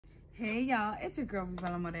Hey y'all, it's your girl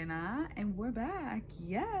Bella Morena and we're back.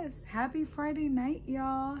 Yes, happy Friday night,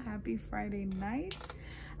 y'all. Happy Friday night.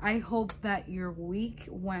 I hope that your week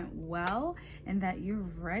went well and that you're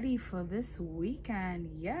ready for this weekend.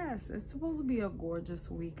 Yes, it's supposed to be a gorgeous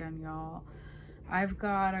weekend, y'all. I've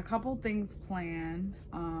got a couple things planned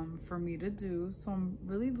for me to do, so I'm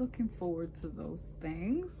really looking forward to those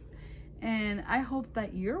things. And I hope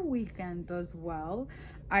that your weekend does well,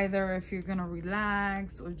 either if you're gonna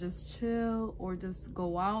relax or just chill or just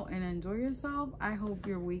go out and enjoy yourself. I hope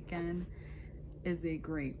your weekend is a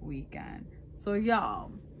great weekend. So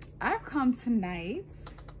y'all, I've come tonight.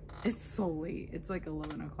 It's so late. It's like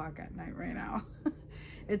 11 o'clock at night right now.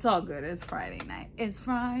 It's all good. It's Friday night. It's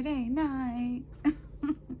Friday night.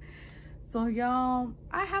 So y'all,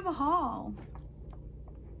 I have a haul.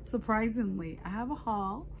 Surprisingly, I have a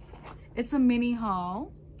haul. It's a mini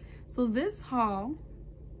haul. So this haul,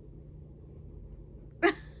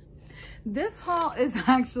 this haul is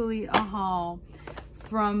actually a haul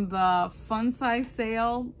from the fun size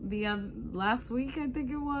sale last week, I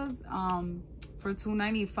think it was, for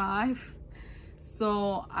 $2.95.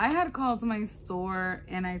 So I had called my store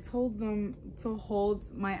and I told them to hold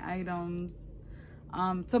my items,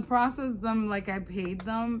 to process them like I paid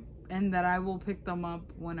them, and that I will pick them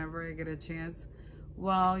up whenever I get a chance.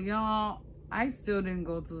 Well, y'all, I still didn't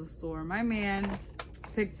go to the store. My man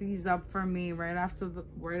picked these up for me right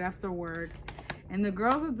after work. And the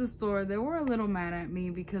girls at the store, they were a little mad at me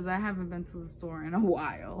because I haven't been to the store in a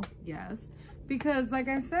while. Yes. Because like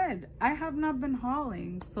I said, I have not been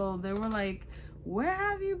hauling. So they were like, where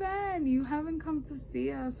have you been? You haven't come to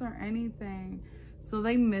see us or anything. So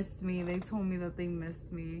they missed me. They told me that they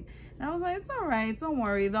missed me. And I was like, it's all right. Don't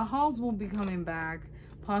worry. The hauls will be coming back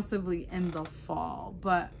possibly in the fall.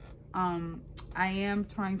 But I am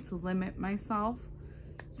trying to limit myself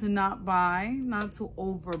to not to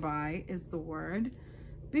overbuy is the word,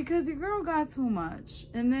 because your girl got too much.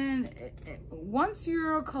 And then once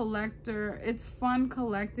you're a collector, it's fun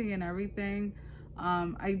collecting and everything.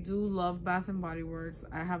 I do love Bath and Body Works.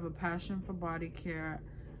 I have a passion for body care.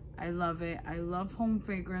 I love it. I love home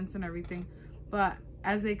fragrance and everything. But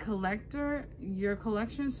as a collector, your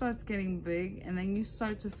collection starts getting big and then you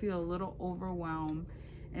start to feel a little overwhelmed.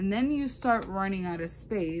 And then you start running out of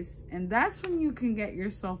space, and that's when you can get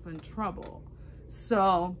yourself in trouble.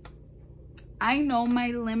 So I know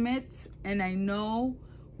my limit, and I know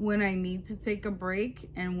when I need to take a break,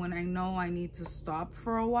 and when I know I need to stop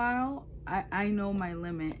for a while. I know my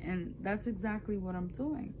limit, and that's exactly what I'm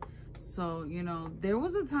doing. So, you know, there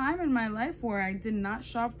was a time in my life where I did not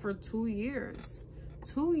shop for 2 years.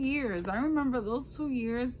 2 years. I remember those 2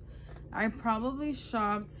 years. I probably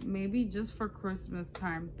shopped maybe just for Christmas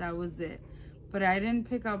time. That was it. But I didn't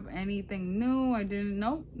pick up anything new. I didn't,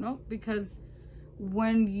 nope. Because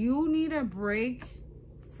when you need a break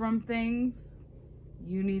from things,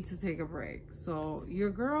 you need to take a break. So your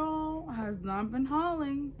girl has not been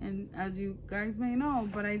hauling, and as you guys may know,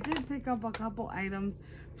 but I did pick up a couple items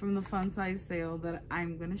from the fun size sale that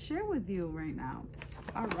I'm gonna share with you right now.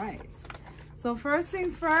 All right. So first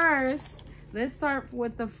things first, let's start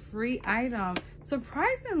with the free item.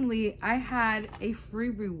 Surprisingly, I had a free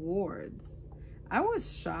rewards. I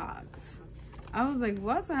was shocked. I was like,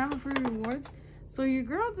 what? I have a free rewards? So your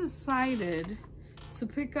girl decided to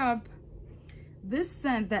pick up this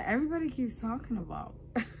scent that everybody keeps talking about.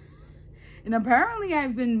 And apparently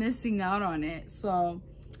I've been missing out on it. So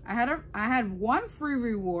I had one free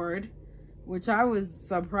reward, which I was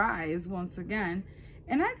surprised once again.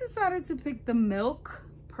 And I decided to pick the Milk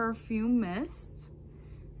Perfume Mist.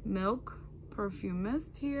 Milk Perfume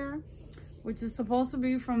Mist here, which is supposed to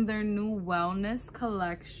be from their new wellness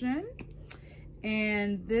collection.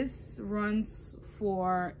 And this runs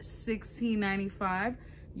for $16.95.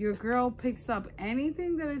 Your girl picks up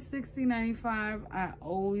anything that is $16.95. I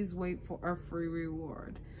always wait for a free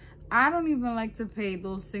reward. I don't even like to pay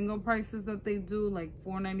those single prices that they do, like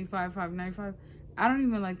 $4.95, $5.95. I don't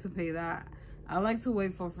even like to pay that. I like to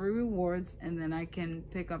wait for free rewards, and then I can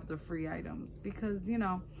pick up the free items, because, you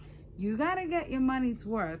know, you gotta get your money's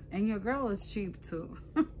worth, and your girl is cheap too.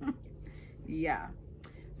 Yeah.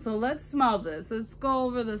 So let's smell this. Let's go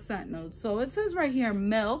over the scent notes. So it says right here,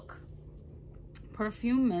 Milk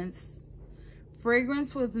Perfume Mist,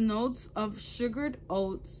 fragrance with notes of sugared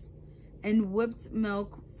oats and whipped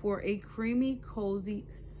milk for a creamy, cozy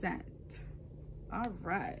scent. All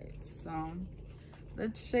right, so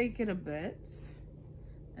let's shake it a bit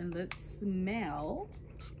and let's smell,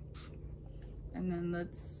 and then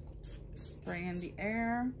let's spray in the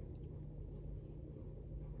air.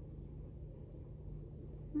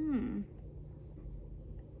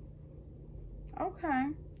 Okay.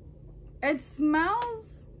 It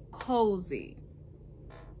smells cozy.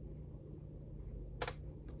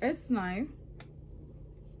 It's nice.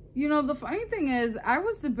 You know, the funny thing is, I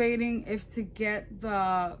was debating if to get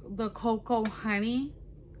the cocoa honey,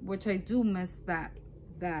 which I do miss that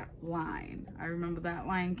line. I remember that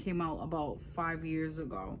line came out about 5 years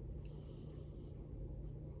ago.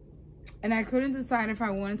 And I couldn't decide if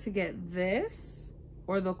I wanted to get this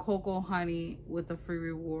or the cocoa honey with the free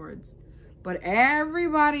rewards. But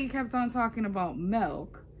everybody kept on talking about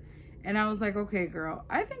milk. And I was like, okay, girl,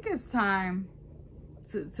 I think it's time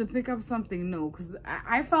to pick up something new, because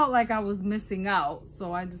I felt like I was missing out,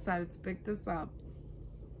 so I decided to pick this up.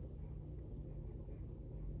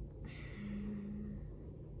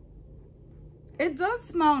 It does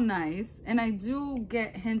smell nice, and I do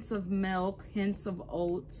get hints of milk, hints of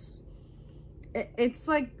oats. It's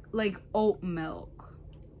like oat milk.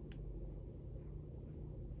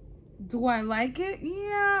 Do I like it?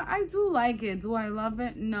 Yeah, I do like it. Do I love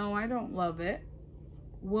it? No, I don't love it.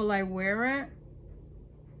 Will I wear it?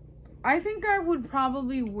 I think I would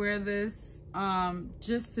probably wear this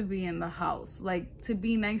just to be in the house, like to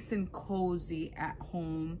be nice and cozy at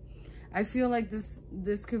home. I feel like this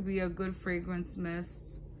could be a good fragrance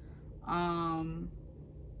mist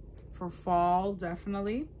for fall,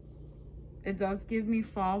 definitely. It does give me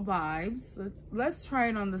fall vibes. Let's try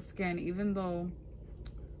it on the skin, even though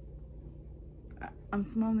I'm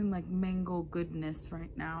smelling like mango goodness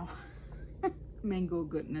right now. Mango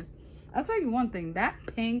goodness. I'll tell you one thing, that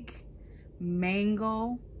pink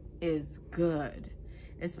mango is good,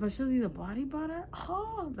 especially the body butter.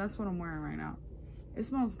 Oh, that's what I'm wearing right now. It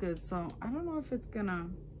smells good, so I don't know if it's gonna,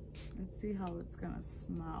 let's see how it's gonna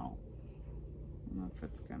smell. I don't know if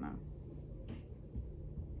it's gonna,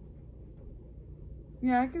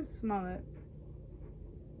 yeah, I can smell it.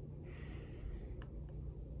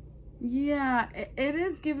 Yeah, it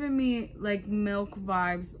is giving me like milk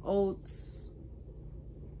vibes, oats,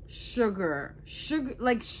 sugar,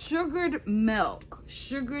 like sugared milk.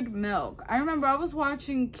 I remember I was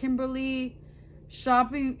watching Kimberly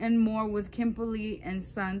Shopping and More with Kimberly and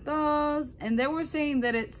Santos, and they were saying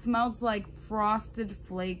that it smells like Frosted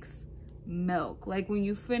Flakes milk. Like when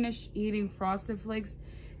you finish eating Frosted Flakes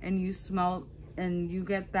and you smell and you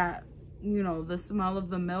get that, you know, the smell of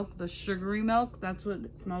the milk, the sugary milk, that's what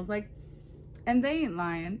it smells like. And they ain't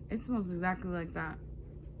lying. It smells exactly like that.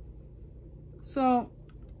 So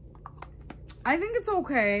I think it's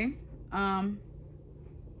okay.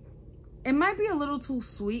 It might be a little too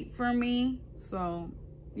sweet for me, so,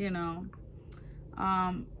 you know,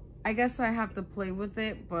 I guess I have to play with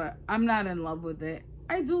it, but I'm not in love with it.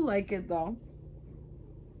 I do like it though.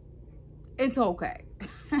 It's okay.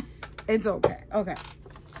 It's okay. Okay.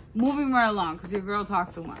 Moving right along, because your girl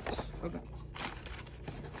talks so much. Okay.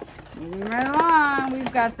 Moving right along,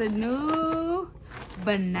 we've got the new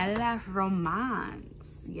Vanilla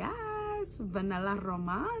Romance. Yes, Vanilla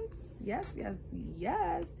Romance. Yes, yes,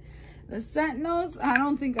 yes. The scent notes, I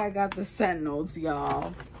don't think I got the scent notes,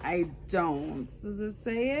 y'all. I don't. Does it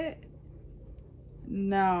say it?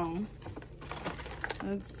 No.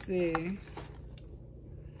 Let's see.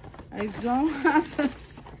 I don't have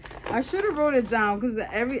this. I should have wrote it down, because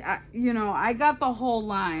you know, I got the whole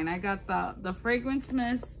line. I got the fragrance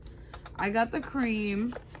mist. I got the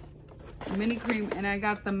cream, mini cream, and I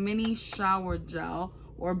got the mini shower gel,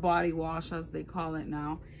 or body wash as they call it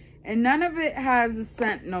now. And none of it has the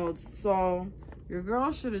scent notes, so your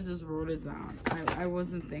girl should have just wrote it down. I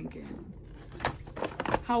wasn't thinking.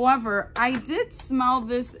 However, I did smell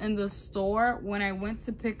this in the store when I went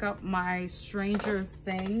to pick up my Stranger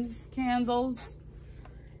Things candles.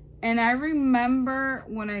 And I remember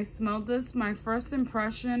when I smelled this, my first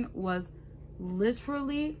impression was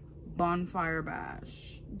literally Bonfire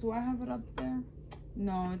Bash. Do I have it up there?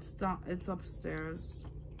 No, it's not. It's upstairs.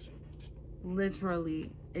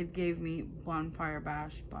 Literally, it gave me Bonfire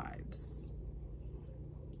Bash vibes.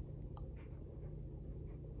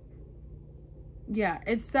 Yeah,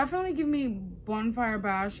 it's definitely giving me Bonfire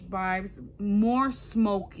Bash vibes. More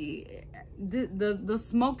smoky. The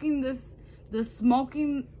smokiness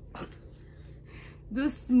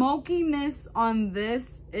on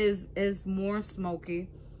this is more smoky.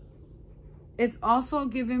 It's also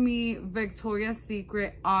giving me Victoria's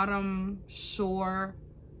Secret Autumn Shore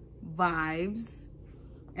vibes.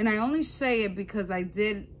 And I only say it because I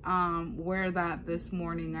did wear that this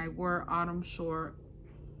morning. I wore Autumn Shore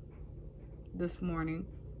this morning.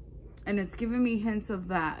 And it's giving me hints of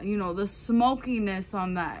that. You know, the smokiness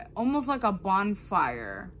on that. Almost like a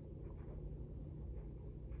bonfire.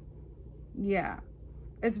 Yeah.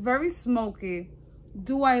 It's very smoky.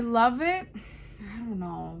 Do I love it? I don't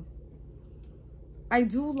know. I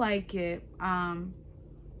do like it. I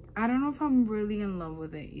don't know if I'm really in love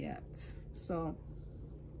with it yet. So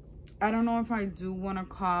I don't know if I do want to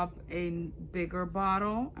cop a bigger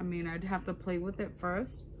bottle. I mean, I'd have to play with it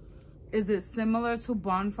first. Is it similar to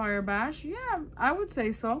Bonfire Bash? Yeah, I would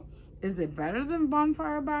say so. Is it better than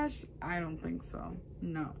Bonfire Bash? I don't think so.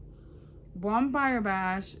 No. Bonfire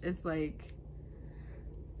Bash is like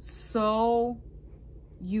so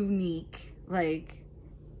unique. Like,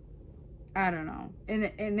 I don't know.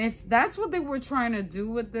 And if that's what they were trying to do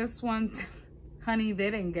with this one, honey, they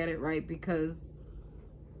didn't get it right, because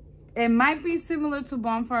it might be similar to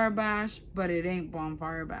Bonfire Bash, but it ain't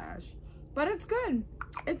Bonfire Bash. But it's good.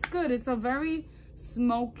 It's good. It's a very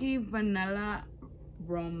smoky vanilla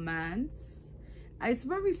romance. It's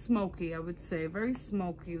very smoky, I would say. Very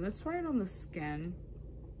smoky. Let's try it on the skin.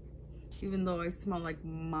 Even though I smell like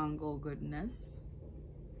mango goodness.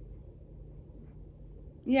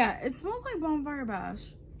 Yeah, it smells like Bonfire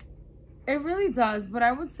Bash. It really does, but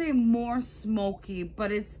I would say more smoky.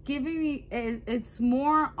 But it's giving me, it's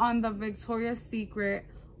more on the Victoria's Secret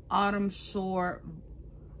Autumn Shore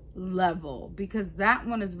level, because that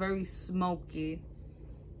one is very smoky.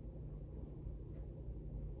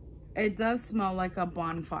 It does smell like a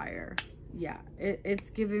bonfire. Yeah, it's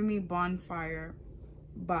giving me bonfire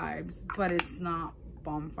vibes, but it's not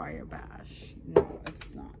Bonfire Bash. No,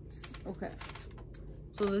 it's not. Okay,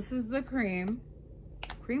 so this is the cream.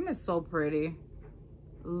 Cream is so pretty.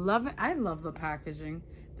 Love it. I love the packaging.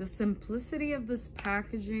 The simplicity of this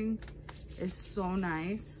packaging is so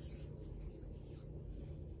nice.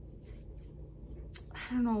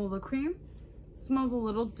 I don't know, the cream smells a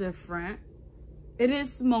little different. It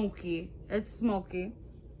is smoky. It's smoky.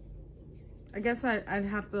 I guess I'd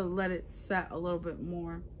have to let it set a little bit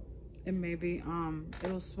more, and maybe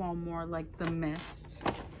it'll smell more like the mist.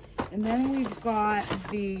 And then we've got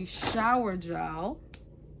the shower gel,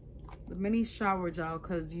 the mini shower gel,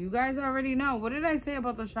 because you guys already know. What did I say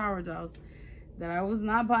about the shower gels? That I was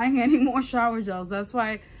not buying any more shower gels. That's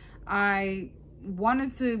why I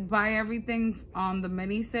wanted to buy everything on the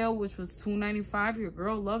mini sale, which was $2.95. Your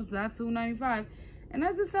girl loves that, $2.95. And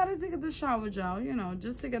I decided to get the shower gel, you know,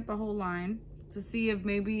 just to get the whole line, to see if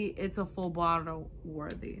maybe it's a full bottle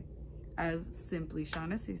worthy, as Simply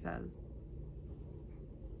Shaughnessy says.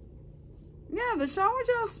 Yeah, the shower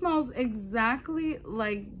gel smells exactly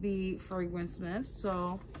like the Fragrance Myth,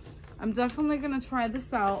 so I'm definitely gonna try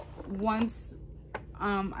this out once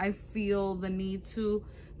I feel the need to,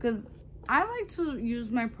 because I like to use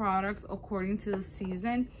my products according to the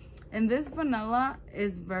season, and this vanilla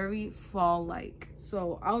is very fall-like,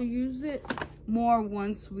 so I'll use it more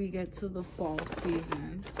once we get to the fall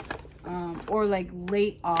season, or like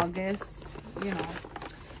late August, you know.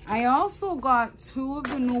 I also got 2 of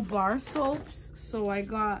the new bar soaps. So I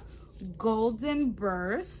got Golden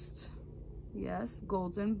Burst. Yes,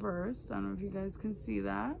 Golden Burst. I don't know if you guys can see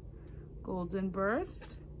that. Golden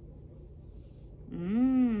Burst.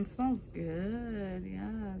 Smells good.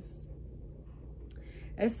 Yes.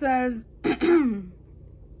 It says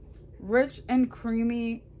rich and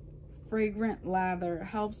creamy fragrant lather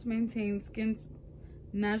helps maintain skin's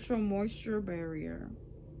natural moisture barrier.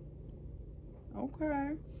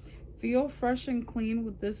 Okay. Feel fresh and clean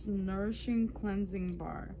with this nourishing cleansing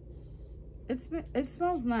bar. It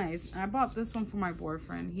smells nice. I bought this one for my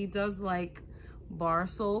boyfriend. He does like bar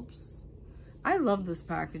soaps. I love this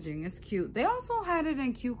packaging. It's cute. They also had it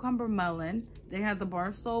in Cucumber Melon. They had the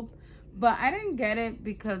bar soap, but I didn't get it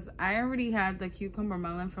because I already had the Cucumber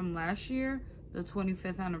Melon from last year, the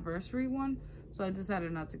 25th anniversary one. So I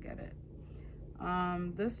decided not to get it.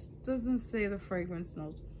 This doesn't say the fragrance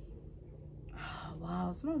notes. Oh, wow,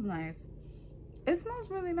 it smells nice. It smells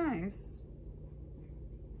really nice.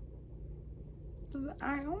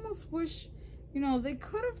 I almost wish, you know, they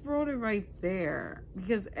could have wrote it right there,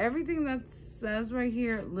 because everything that says right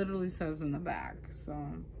here literally says in the back. So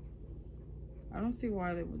I don't see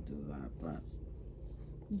why they would do that, but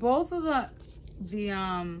both of the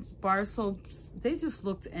bar soaps, they just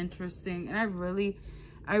looked interesting, and I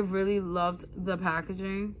really loved the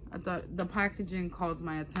packaging. I thought the packaging called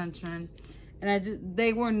my attention, and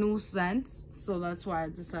they were new scents, so that's why I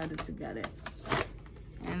decided to get it.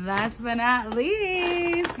 And last but not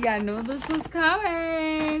least, y'all knew this was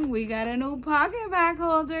coming. We got a new pocket bag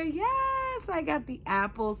holder. Yes, I got the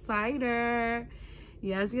apple cider.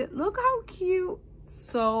 Yes, look how cute.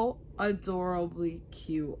 So adorably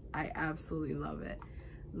cute. I absolutely love it.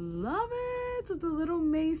 Love it. With the little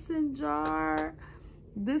mason jar.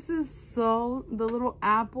 This is so, the little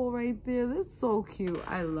apple right there. This is so cute.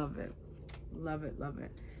 I love it. Love it, love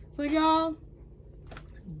it. So y'all,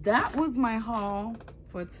 that was my haul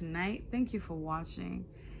for tonight. Thank you for watching.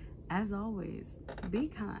 As always, be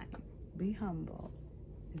kind, be humble,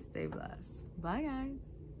 and stay blessed. Bye,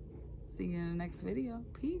 guys. See you in the next video.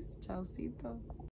 Peace. Chaucito.